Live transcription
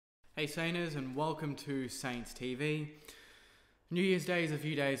Hey Sainers, and welcome to Saints TV. New Year's Day is a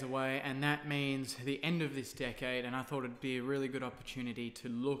few days away, and that means the end of this decade, and I thought it'd be a really good opportunity to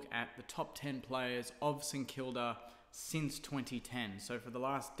look at the top 10 players of St Kilda since 2010. So for the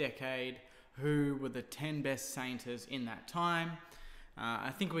last decade, who were the 10 best Sainters in that time? I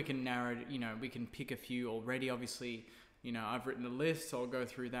think we can narrow, we can pick a few already. Obviously, I've written a list, so I'll go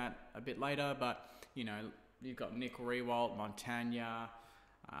through that a bit later, but, you've got Nick Riewoldt, Montagna,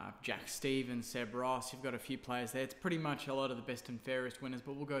 Jack Steven, Seb Ross. You've got a few players there. It's pretty much a lot of the best and fairest winners,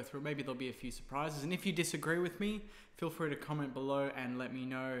 but we'll go through. Maybe there'll be a few surprises. And if you disagree with me, feel free to comment below and let me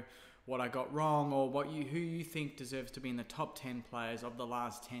know what I got wrong or who you think deserves to be in the top 10 players of the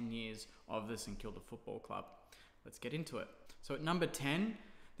last 10 years of the St Kilda Football Club. Let's get into it. So at number 10,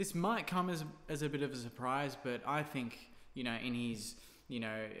 this might come as a bit of a surprise, but I think, in his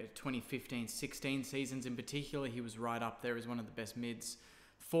 2015-16 seasons in particular, he was right up there as one of the best mids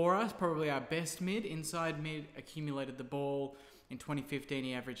for us. Probably our best mid. Inside mid accumulated the ball. In 2015,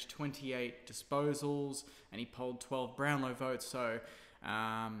 he averaged 28 disposals and he polled 12 Brownlow votes. So,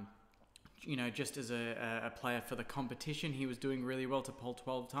 just as a player for the competition, he was doing really well to poll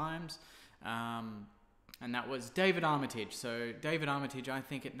 12 times. And that was David Armitage. So David Armitage, I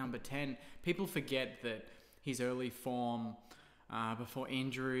think at number 10, people forget that his early form before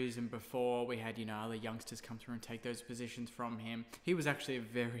injuries and before we had, other youngsters come through and take those positions from him. He was actually a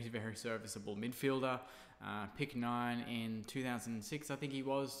very, very serviceable midfielder. Pick 9 in 2006, I think he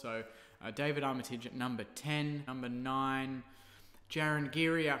was. So David Armitage at number 10. Number 9, Jarryn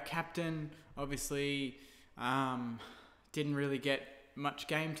Geary, our captain. Obviously, didn't really get much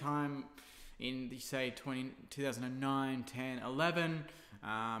game time in, 2009, 10, 11,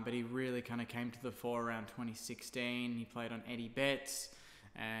 but he really kind of came to the fore around 2016. He played on Eddie Betts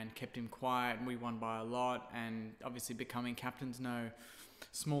and kept him quiet, and we won by a lot. And obviously becoming captain's no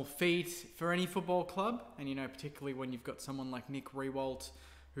small feat for any football club, and particularly when you've got someone like Nick Riewoldt,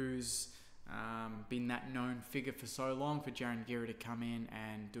 who's been that known figure for so long. For Jarryn Geary to come in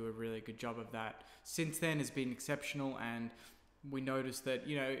and do a really good job of that since then has been exceptional. And we noticed that,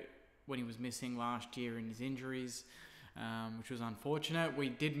 when he was missing last year in his injuries, which was unfortunate, we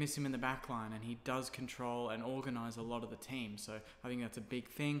did miss him in the back line, and he does control and organise a lot of the team. So I think that's a big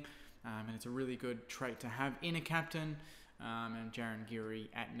thing, and it's a really good trait to have in a captain. And Jarryn Geary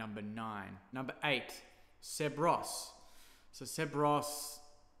at number 9. Number 8, Seb Ross. So Seb Ross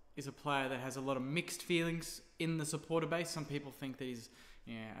is a player that has a lot of mixed feelings in the supporter base. Some people think that he's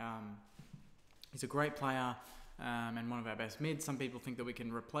a great player, and one of our best mids. Some people think that we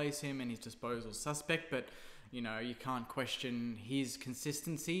can replace him and his disposal suspect, but you can't question his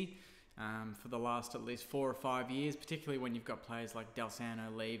consistency for the last at least 4 or 5 years, particularly when you've got players like Del Sano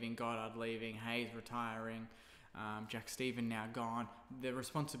leaving, Goddard leaving, Hayes retiring, Jack Steven now gone. The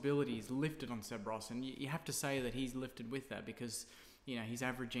responsibility is lifted on Seb Ross, and you have to say that he's lifted with that because he's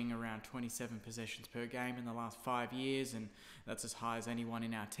averaging around 27 possessions per game in the last 5 years, and that's as high as anyone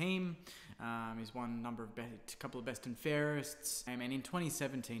in our team. He's won a couple of best and fairests, and in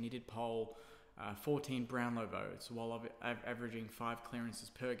 2017 he did poll 14 Brownlow votes while averaging 5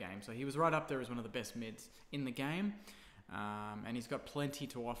 clearances per game. So he was right up there as one of the best mids in the game. And he's got plenty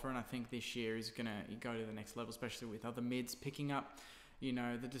to offer, and I think this year he's going to go to the next level, especially with other mids picking up,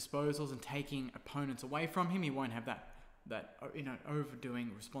 the disposals and taking opponents away from him. He won't have that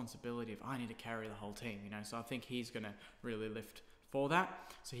overdoing responsibility of I need to carry the whole team, So I think he's going to really lift for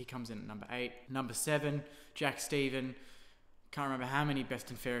that. So he comes in at number 8. Number 7, Jack Steven. Can't remember how many best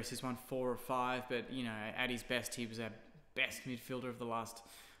and fairest he's won, 4 or 5, but at his best he was our best midfielder of the last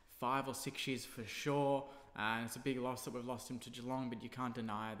 5 or 6 years for sure. And it's a big loss that we've lost him to Geelong, but you can't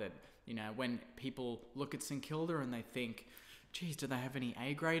deny that, when people look at St Kilda and they think, geez, do they have any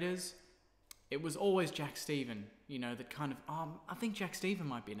A-graders? It was always Jack Steven, that kind of, I think Jack Steven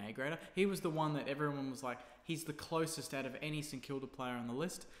might be an A-grader. He was the one that everyone was like, he's the closest out of any St Kilda player on the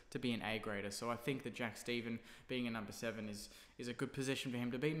list to be an A-grader. So I think that Jack Steven being a number 7 is a good position for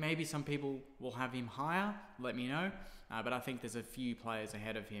him to be. Maybe some people will have him higher, let me know. But I think there's a few players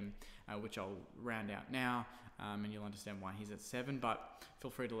ahead of him, which I'll round out now, and you'll understand why he's at 7. But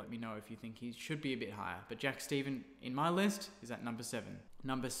feel free to let me know if you think he should be a bit higher. But Jack Steven, in my list, is at number 7.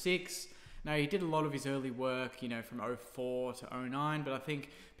 Number 6... Now, he did a lot of his early work, from 04 to 09, but I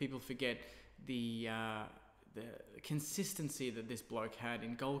think people forget the consistency that this bloke had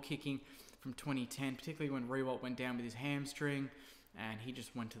in goal kicking from 2010, particularly when Riewoldt went down with his hamstring, and he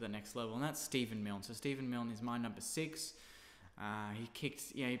just went to the next level, and that's Stephen Milne. So Stephen Milne is my number 6.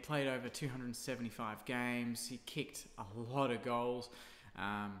 He played over 275 games. He kicked a lot of goals.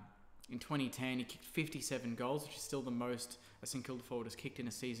 In 2010, he kicked 57 goals, which is still the most a St Kilda forward has kicked in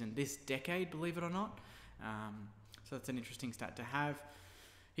a season this decade, believe it or not. So that's an interesting stat to have.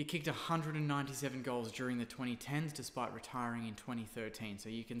 He kicked 197 goals during the 2010s despite retiring in 2013. So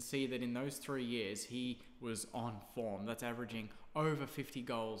you can see that in those 3 years, he was on form. That's averaging over 50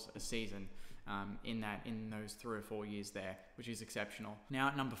 goals a season in those 3 or 4 years there, which is exceptional. Now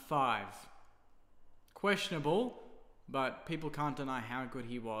at number 5, questionable, but people can't deny how good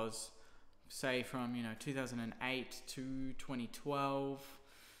he was, say from 2008 to 2012.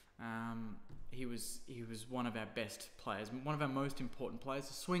 He was one of our best players, one of our most important players.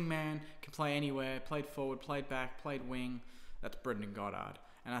 A swingman, can play anywhere, played forward, played back, played wing. That's Brendan Goddard.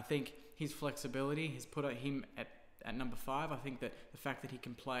 And I think his flexibility has put him at number 5. I think that the fact that he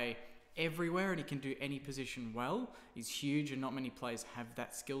can play everywhere and he can do any position well is huge, and not many players have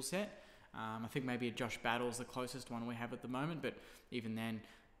that skill set. I think maybe Josh Battle's the closest one we have at the moment, but even then,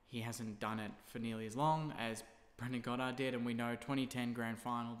 he hasn't done it for nearly as long as Brendan Goddard did. And we know 2010 Grand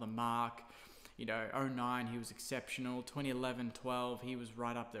Final, the mark. 2009 he was exceptional. 2011, 12 he was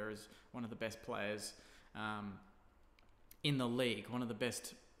right up there as one of the best players in the league, one of the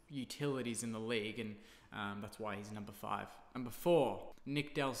best utilities in the league, and that's why he's number 5. Number 4,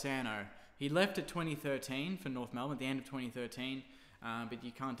 Nick Dalsano. He left at 2013 for North Melbourne, at the end of 2013, but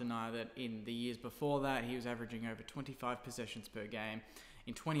you can't deny that in the years before that he was averaging over 25 possessions per game.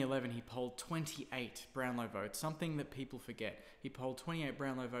 In 2011, he polled 28 Brownlow votes, something that people forget. He polled 28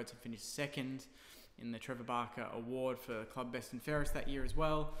 Brownlow votes and finished second in the Trevor Barker Award for Club Best and Fairest that year as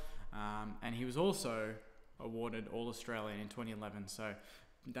well. And he was also awarded All-Australian in 2011. So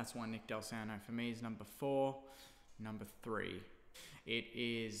that's why Nick Dalsano for me is number 4. Number 3, it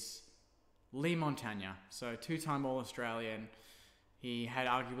is Leigh Montagna. So 2-time All-Australian. He had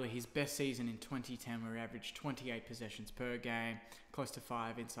arguably his best season in 2010 where he averaged 28 possessions per game, close to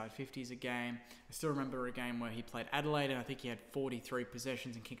 5 inside 50s a game. I still remember a game where he played Adelaide and I think he had 43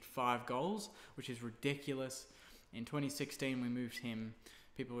 possessions and kicked 5 goals, which is ridiculous. In 2016 we moved him,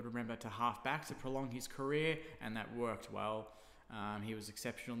 people would remember, to half-back to prolong his career, and that worked well. He was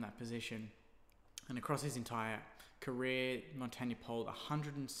exceptional in that position. And across his entire career, Montagna polled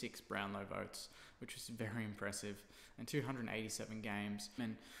 106 Brownlow votes, which was very impressive, and 287 games.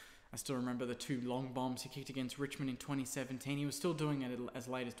 And I still remember the 2 long bombs he kicked against Richmond in 2017. He was still doing it as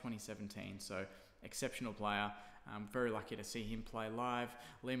late as 2017, so exceptional player. I'm very lucky to see him play live.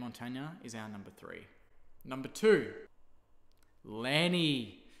 Leigh Montagna is our number 3. Number 2,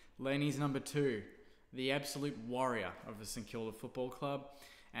 Lenny. Lenny's number 2, the absolute warrior of the St Kilda Football Club.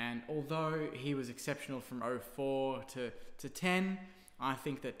 And although he was exceptional from 04 to 10, I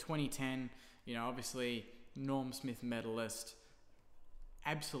think that 2010, obviously Norm Smith medalist,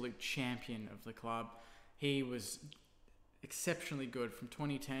 absolute champion of the club. He was exceptionally good from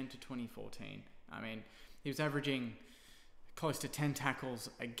 2010 to 2014. I mean, he was averaging close to 10 tackles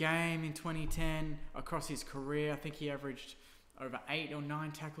a game in 2010. Across his career, I think he averaged over 8 or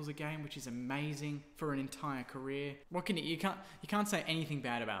 9 tackles a game, which is amazing for an entire career. You can't say anything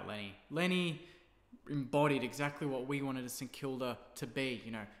bad about Lenny. Lenny embodied exactly what we wanted a St Kilda to be.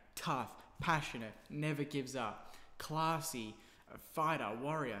 Tough, passionate, never gives up, classy, a fighter,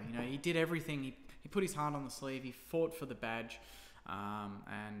 warrior. He did everything. He put his heart on the sleeve. He fought for the badge,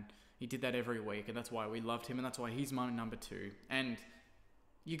 and he did that every week, and that's why we loved him, and that's why he's my number 2. And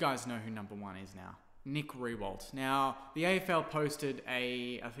you guys know who number 1 is now. Nick Riewoldt. Now, the AFL posted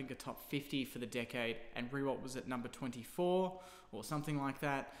I think a top 50 for the decade, and Riewoldt was at number 24 or something like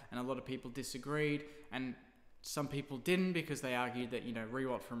that, and a lot of people disagreed, and some people didn't because they argued that,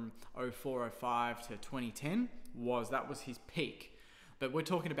 Riewoldt from 04-05 to 2010 was his peak. But we're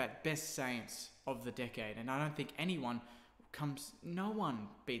talking about best Saints of the decade, and I don't think no one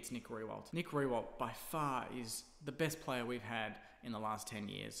beats Nick Riewoldt. Nick Riewoldt by far is the best player we've had in the last 10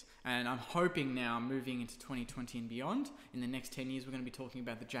 years. And I'm hoping now, moving into 2020 and beyond, in the next 10 years, we're going to be talking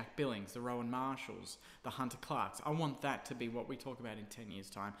about the Jack Billings, the Rowan Marshalls, the Hunter Clarks. I want that to be what we talk about in 10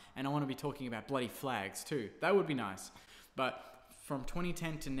 years' time. And I want to be talking about bloody flags too. That would be nice. But from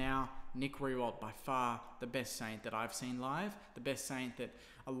 2010 to now, Nick Riewoldt by far the best Saint that I've seen live, the best Saint that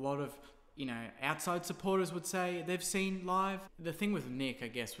a lot of outside supporters would say they've seen live. The thing with Nick, I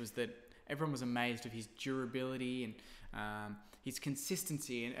guess, was that everyone was amazed of his durability and his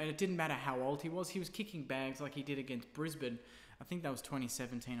consistency, and it didn't matter how old he was kicking bags like he did against Brisbane. I think that was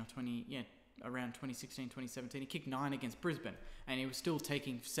 2017 or around 2016, 2017. He kicked 9 against Brisbane, and he was still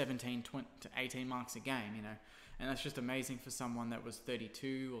taking 17 to 18 marks a game, and that's just amazing for someone that was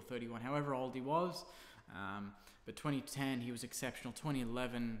 32 or 31, however old he was. But 2010, he was exceptional.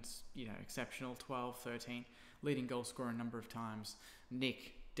 2011, exceptional. 12, 13, leading goal scorer a number of times.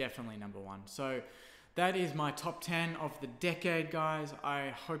 Nick, definitely number 1. So that is my top 10 of the decade, guys. I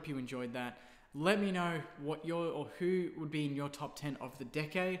hope you enjoyed that. Let me know what who would be in your top 10 of the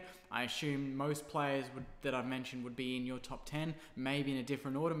decade. I assume most players that I've mentioned would be in your top 10, maybe in a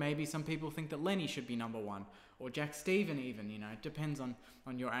different order. Maybe some people think that Lenny should be number 1, or Jack Steven even, you know. It depends on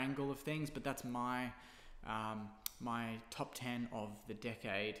your angle of things, but that's my top 10 of the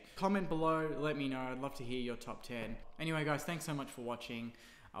decade. Comment below, let me know. I'd love to hear your top 10. Anyway, guys, thanks so much for watching.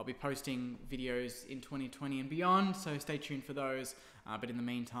 I'll be posting videos in 2020 and beyond, so stay tuned for those. But in the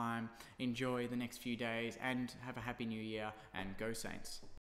meantime, enjoy the next few days and have a happy new year, and go Saints.